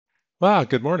Wow,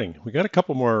 good morning. We got a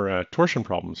couple more torsion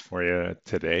problems for you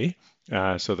today.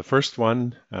 So the first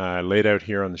one laid out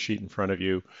here on the sheet in front of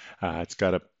you, it's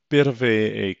got a bit of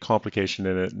a complication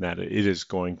in it, in that it is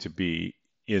going to be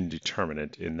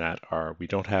indeterminate in that we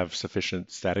don't have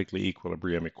sufficient statically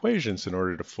equilibrium equations in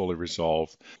order to fully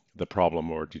resolve the problem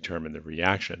or determine the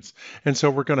reactions. And so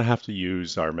we're going to have to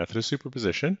use our method of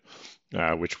superposition,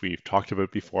 which we've talked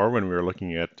about before when we were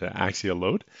looking at axial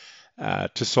load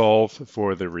to solve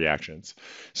for the reactions.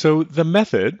 So the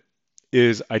method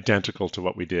is identical to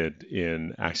what we did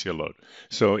in axial load.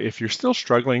 So if you're still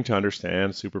struggling to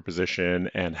understand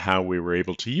superposition and how we were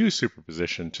able to use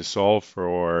superposition to solve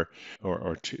for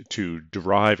or to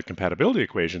derive a compatibility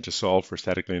equation to solve for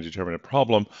statically indeterminate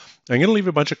problem, I'm going to leave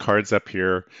a bunch of cards up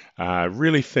here.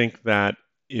 Really think that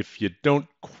if you don't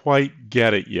quite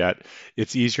get it yet,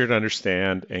 it's easier to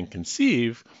understand and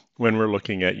conceive when we're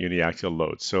looking at uniaxial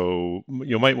loads. So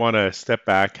you might want to step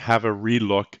back, have a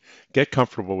relook, get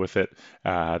comfortable with it.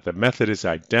 The method is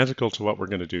identical to what we're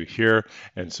going to do here,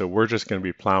 and so we're just going to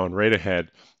be plowing right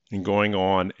ahead and going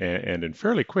on and in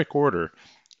fairly quick order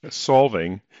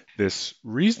solving this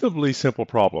reasonably simple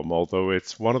problem, although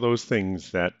it's one of those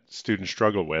things that students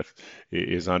struggle with,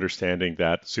 is understanding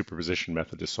that superposition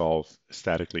method to solve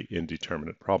statically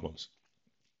indeterminate problems.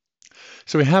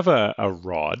 So we have a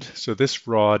rod. So this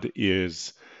rod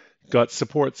is got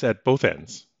supports at both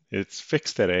ends. It's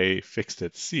fixed at A, fixed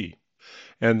at C.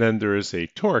 And then there is a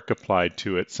torque applied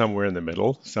to it somewhere in the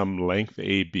middle, some length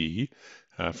AB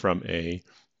from A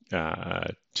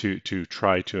to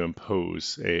try to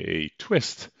impose a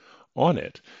twist on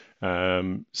it.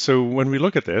 So when we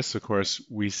look at this, of course,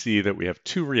 we see that we have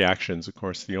two reactions. Of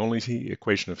course, the only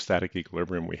equation of static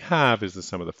equilibrium we have is the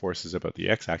sum of the forces about the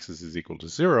x-axis is equal to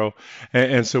 0.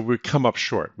 And so we come up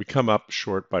short. We come up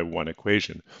short by one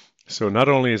equation. So not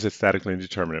only is it statically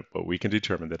indeterminate, but we can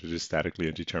determine that it is statically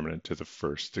indeterminate to the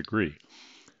first degree.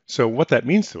 So what that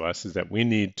means to us is that we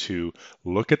need to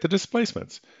look at the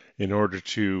displacements in order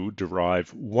to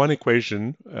derive one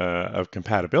equation of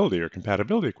compatibility or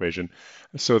compatibility equation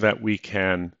so that we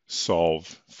can solve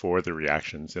for the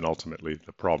reactions and ultimately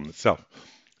the problem itself.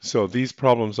 So these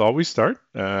problems always start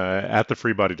at the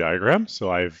free body diagram. So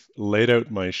I've laid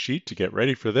out my sheet to get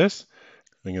ready for this.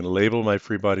 I'm going to label my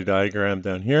free body diagram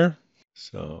down here.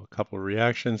 So a couple of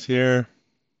reactions here.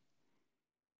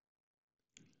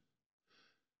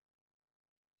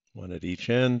 One at each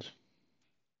end.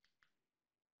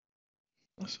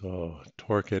 So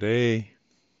torque at A,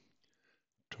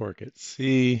 torque at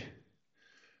C,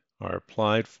 our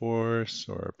applied force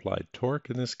or applied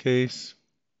torque in this case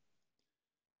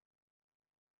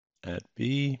at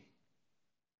B,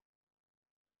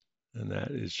 and that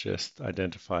is just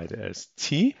identified as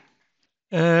T.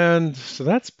 And so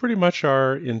that's pretty much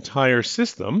our entire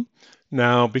system.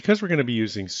 Now, because we're going to be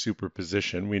using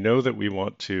superposition, we know that we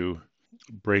want to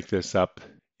break this up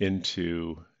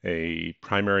into a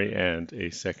primary and a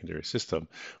secondary system,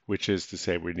 which is to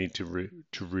say we need to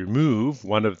remove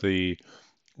one of the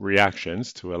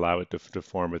reactions to allow it to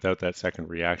form without that second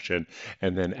reaction,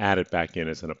 and then add it back in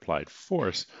as an applied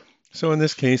force. So in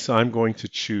this case, I'm going to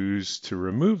choose to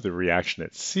remove the reaction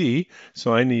at C.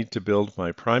 So I need to build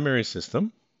my primary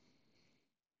system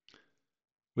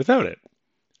without it.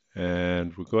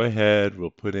 And we'll go ahead,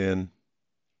 we'll put in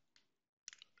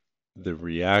the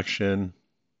reaction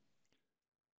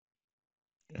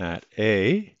at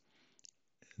A,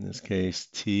 in this case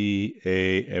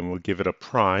TA, and we'll give it a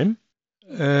prime.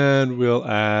 And we'll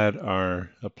add our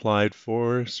applied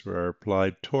force or our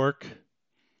applied torque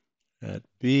at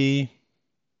B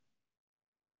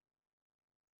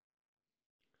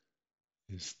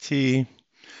is T.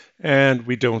 And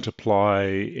we don't apply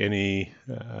any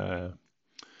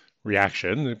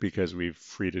reaction because we've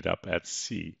freed it up at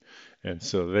C. And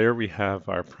so there we have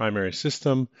our primary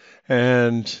system.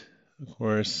 And of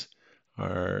course,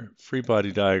 our free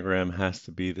body diagram has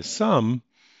to be the sum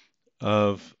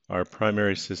of our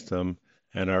primary system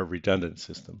and our redundant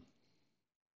system.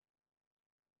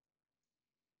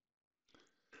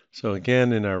 So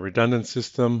again, in our redundant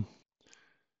system,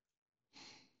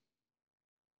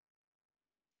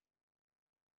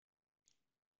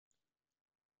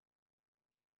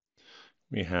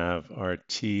 we have our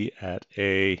T at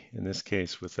A, in this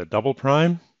case with a double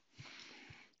prime.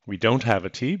 We don't have a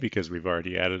T because we've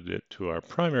already added it to our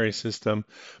primary system,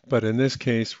 but in this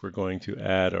case, we're going to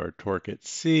add our torque at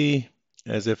C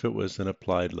as if it was an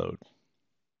applied load.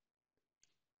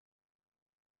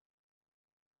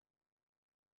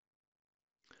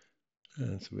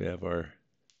 And so we have our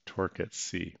torque at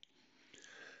C.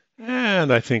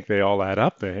 And I think they all add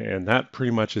up, and that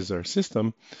pretty much is our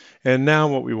system. And now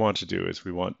what we want to do is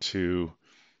we want to,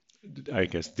 I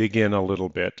guess, dig in a little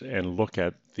bit and look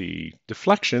at the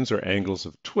deflections or angles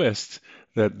of twist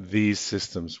that these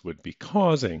systems would be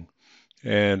causing.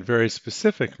 And very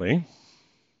specifically,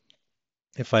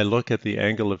 if I look at the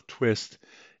angle of twist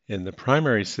in the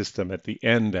primary system at the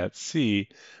end at C,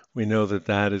 we know that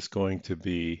that is going to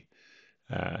be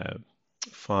uh,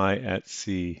 phi at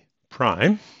C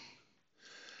prime.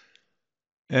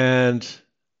 And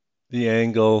the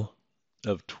angle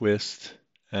of twist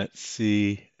at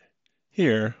C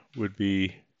here would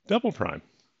be double prime.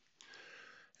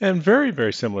 And very,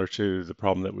 very similar to the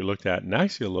problem that we looked at in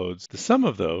axial loads, the sum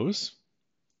of those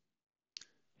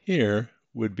here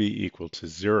would be equal to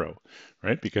 0,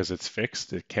 right? Because it's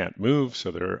fixed, it can't move,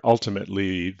 so they're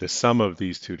ultimately the sum of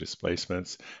these two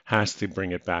displacements has to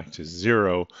bring it back to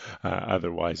 0,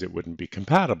 otherwise it wouldn't be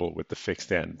compatible with the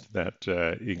fixed end that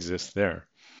exists there.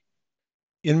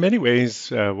 In many ways,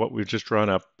 what we've just drawn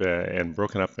up and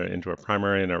broken up into our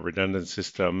primary and our redundant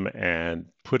system and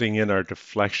putting in our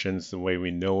deflections the way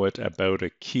we know it about a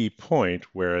key point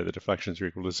where the deflections are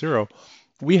equal to 0,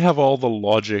 we have all the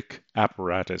logic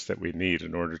apparatus that we need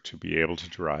in order to be able to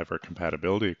derive our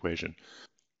compatibility equation.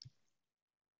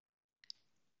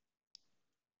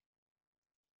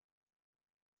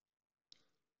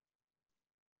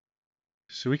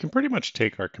 So we can pretty much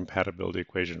take our compatibility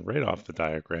equation right off the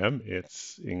diagram.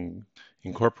 It's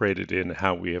incorporated in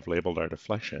how we have labeled our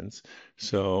deflections.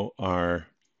 So our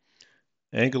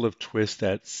angle of twist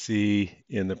at C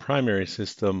in the primary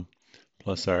system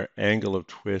plus our angle of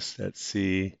twist at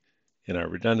C in our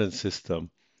redundant system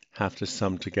have to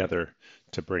sum together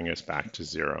to bring us back to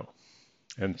 0.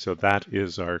 And so that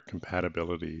is our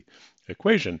compatibility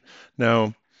equation.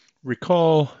 Now,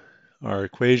 recall our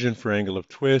equation for angle of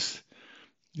twist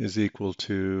is equal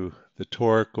to the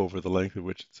torque over the length of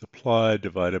which it's applied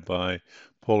divided by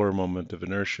polar moment of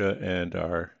inertia and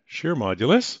our shear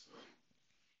modulus.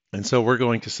 And so we're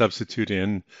going to substitute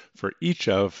in for each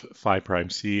of phi prime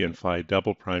c and phi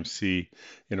double prime c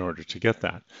in order to get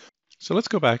that. So let's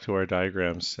go back to our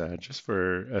diagrams just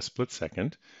for a split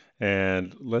second,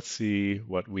 and let's see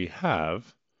what we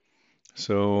have.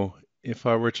 So if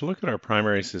I were to look at our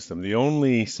primary system, the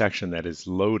only section that is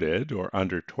loaded or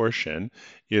under torsion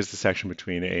is the section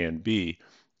between A and B.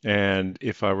 And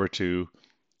if I were to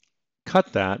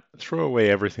cut that, throw away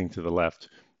everything to the left,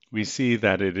 we see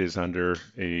that it is under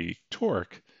a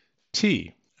torque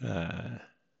T,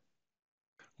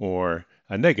 or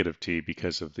a negative T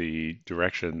because of the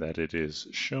direction that it is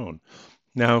shown.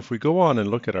 Now, if we go on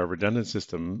and look at our redundant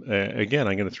system, again,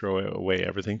 I'm going to throw away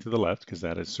everything to the left because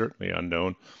that is certainly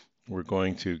unknown. We're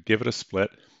going to give it a split.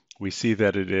 We see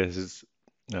that it is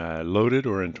loaded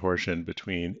or in torsion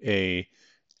between A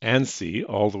and C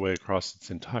all the way across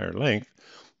its entire length.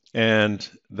 And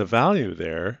the value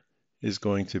there is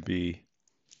going to be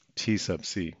T sub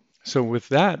C. So with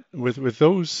that, with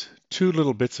those two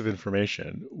little bits of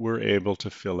information, we're able to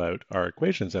fill out our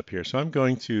equations up here. So I'm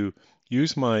going to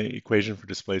use my equation for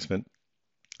displacement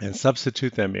and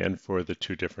substitute them in for the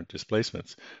two different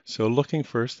displacements. So looking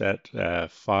first at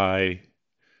phi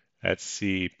at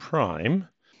C prime,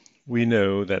 we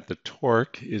know that the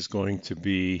torque is going to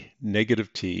be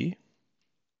negative T,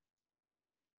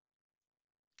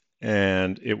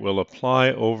 and it will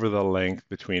apply over the length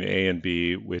between A and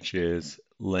B, which is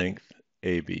length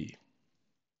AB.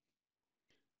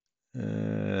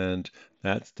 And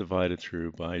that's divided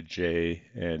through by J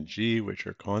and G, which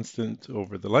are constant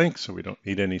over the length, so we don't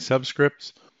need any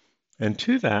subscripts. And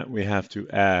to that, we have to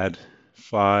add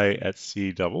phi at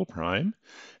C double prime.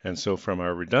 And so from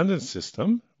our redundant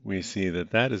system, we see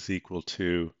that that is equal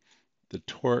to the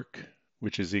torque,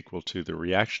 which is equal to the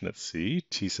reaction at C,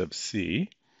 T sub C.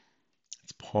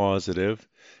 It's positive,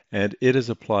 and it is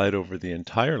applied over the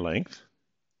entire length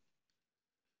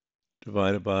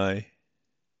divided by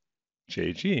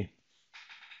JG.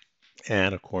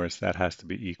 And of course, that has to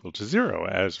be equal to 0,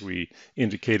 as we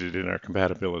indicated in our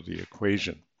compatibility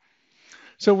equation.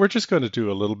 So we're just going to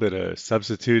do a little bit of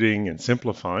substituting and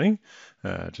simplifying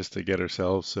just to get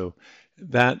ourselves. So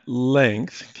that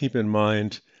length, keep in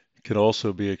mind, can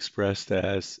also be expressed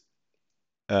as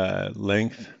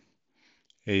length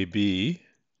AB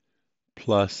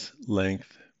plus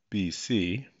length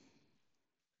BC.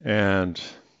 And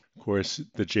of course,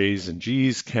 the J's and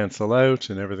G's cancel out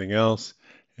and everything else.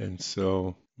 And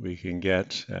so we can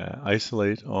get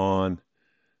isolate on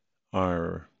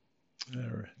our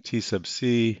T sub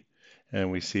C,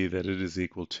 and we see that it is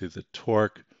equal to the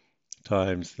torque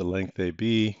times the length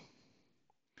AB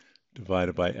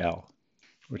divided by L,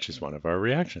 which is one of our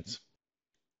reactions.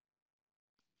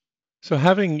 So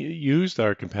having used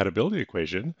our compatibility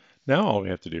equation, now all we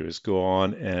have to do is go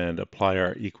on and apply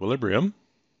our equilibrium,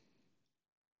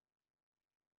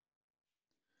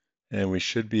 and we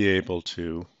should be able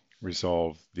to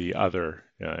resolve the other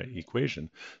equation.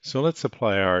 So let's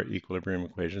apply our equilibrium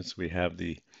equation. So we have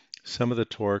the sum of the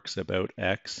torques about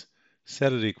x,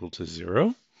 set it equal to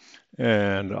 0,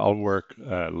 and I'll work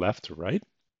left to right.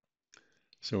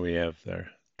 So we have the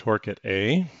torque at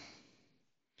A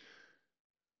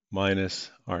minus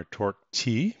our torque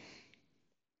T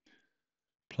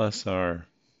plus our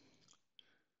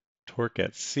torque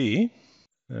at C,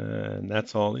 and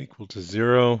that's all equal to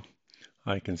 0.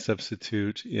 I can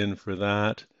substitute in for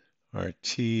that our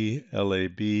T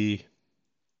LAB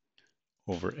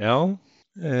over L.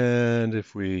 And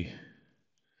if we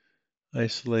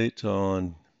isolate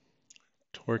on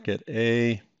torque at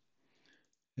A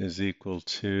is equal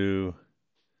to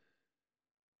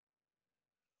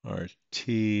our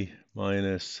T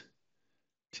minus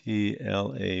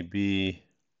TLAB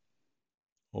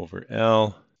over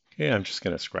L. Okay, I'm just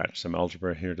going to scratch some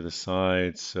algebra here to the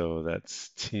side. So that's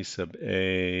T sub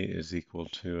A is equal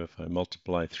to, if I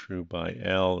multiply through by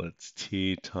L, it's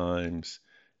T times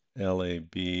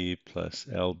LAB plus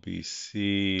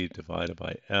LBC divided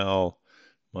by L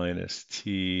minus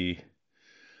T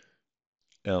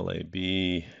LAB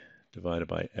divided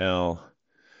by L.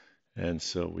 And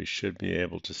so we should be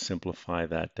able to simplify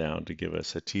that down to give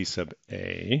us a T sub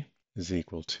A is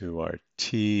equal to our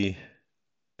T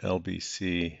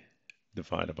LBC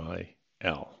divided by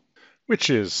L, which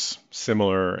is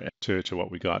similar to what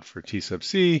we got for T sub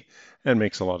C and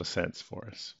makes a lot of sense for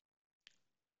us.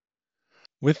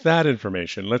 With that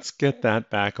information, let's get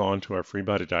that back onto our free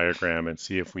body diagram and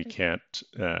see if we can't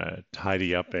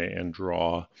tidy up and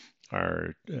draw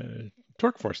our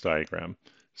torque force diagram.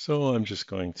 So I'm just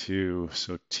going to,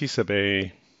 so T sub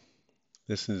A,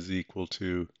 this is equal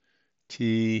to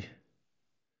T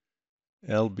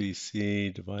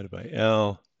LBC divided by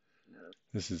L.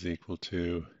 This is equal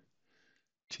to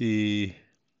T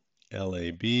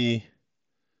LAB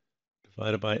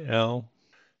divided by L.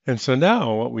 And so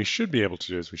now what we should be able to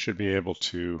do is we should be able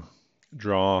to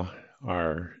draw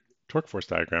our torque force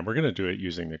diagram. We're going to do it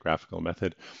using the graphical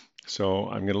method. So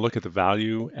I'm going to look at the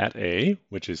value at A,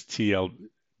 which is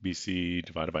TLBC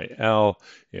divided by L.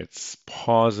 It's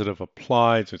positive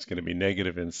applied, so it's going to be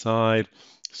negative inside.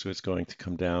 So it's going to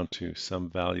come down to some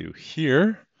value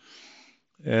here.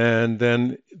 And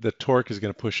then the torque is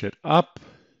going to push it up.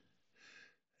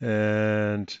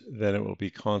 And then it will be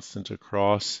constant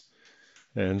across.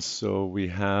 And so we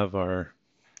have our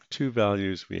two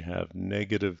values. We have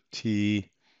negative T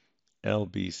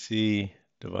LBC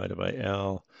divided by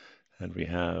L, and we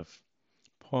have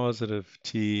positive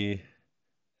T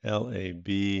LAB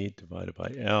divided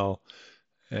by L.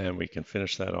 And we can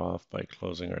finish that off by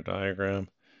closing our diagram.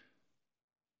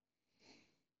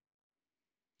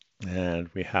 And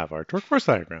we have our torque force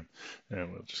diagram.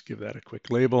 And we'll just give that a quick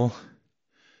label.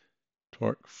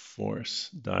 Torque force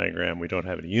diagram. We don't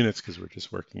have any units because we're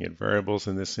just working in variables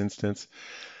in this instance.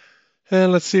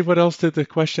 And let's see, what else did the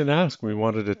question ask? We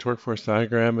wanted a torque force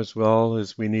diagram as well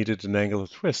as we needed an angle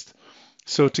of twist.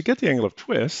 So to get the angle of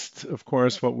twist, of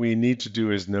course, what we need to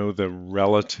do is know the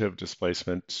relative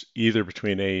displacement either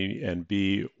between A and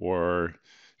B or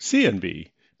C and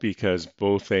B, because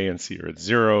both A and C are at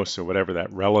 0. So whatever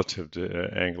that relative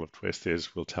angle of twist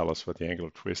is will tell us what the angle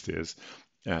of twist is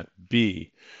at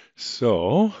B.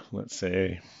 So let's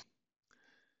say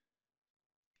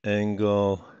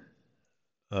angle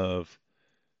of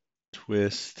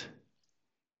twist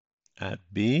at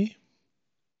B.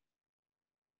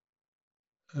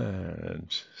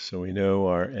 And so we know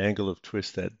our angle of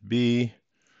twist at B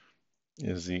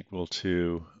is equal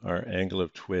to our angle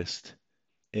of twist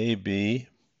AB,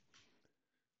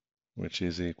 which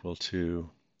is equal to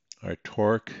our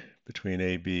torque between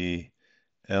AB,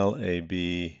 LAB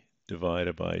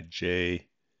divided by J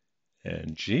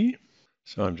and G.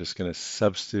 So I'm just going to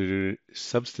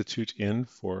substitute in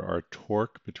for our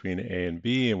torque between A and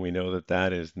B, and we know that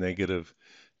that is negative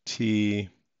T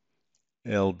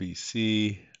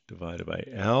LBC divided by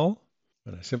L.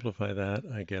 When I simplify that,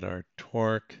 I get our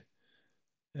torque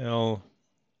LAB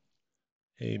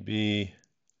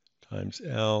times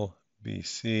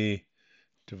LBC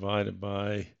divided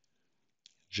by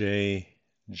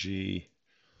JGL.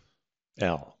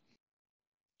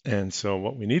 And so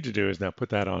what we need to do is now put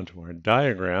that onto our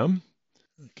diagram.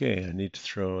 Okay, I need to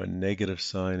throw a negative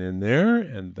sign in there,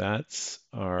 and that's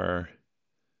our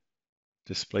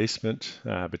displacement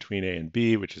between A and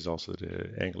B, which is also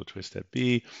the angle of twist at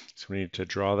B. So we need to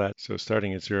draw that. So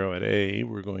starting at 0 at A,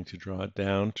 we're going to draw it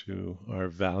down to our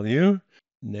value.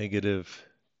 negative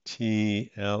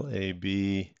T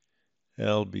LAB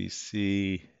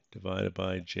LBC divided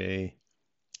by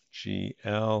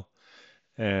JGL,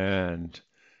 and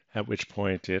at which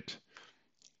point it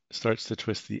starts to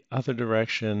twist the other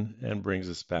direction and brings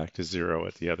us back to 0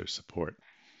 at the other support.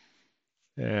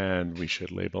 And we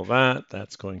should label that.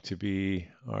 That's going to be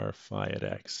our phi at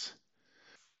x.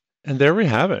 And there we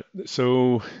have it.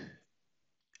 So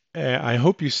I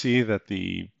hope you see that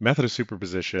the method of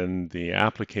superposition, the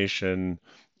application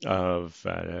of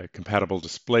compatible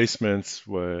displacements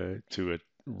to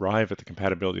arrive at the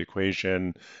compatibility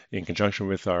equation in conjunction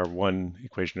with our one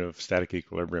equation of static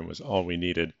equilibrium was all we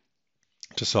needed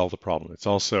to solve the problem. It's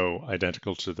also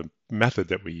identical to the method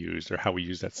that we used, or how we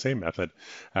used that same method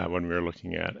when we were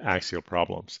looking at axial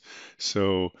problems.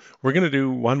 So we're going to do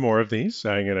one more of these.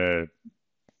 I'm going to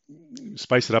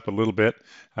spice it up a little bit.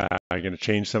 I'm going to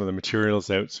change some of the materials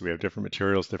out, so we have different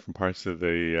materials, different parts of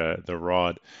the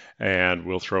rod, and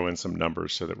we'll throw in some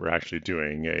numbers so that we're actually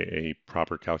doing a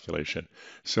proper calculation.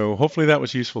 So hopefully that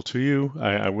was useful to you.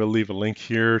 I will leave a link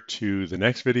here to the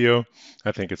next video.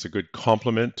 I think it's a good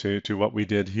complement to what we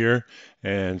did here,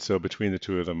 and so between the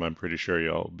two of them, I'm pretty sure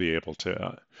you'll be able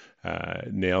to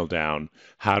nail down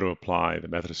how to apply the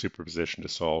method of superposition to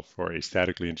solve for a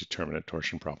statically indeterminate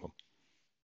torsion problem.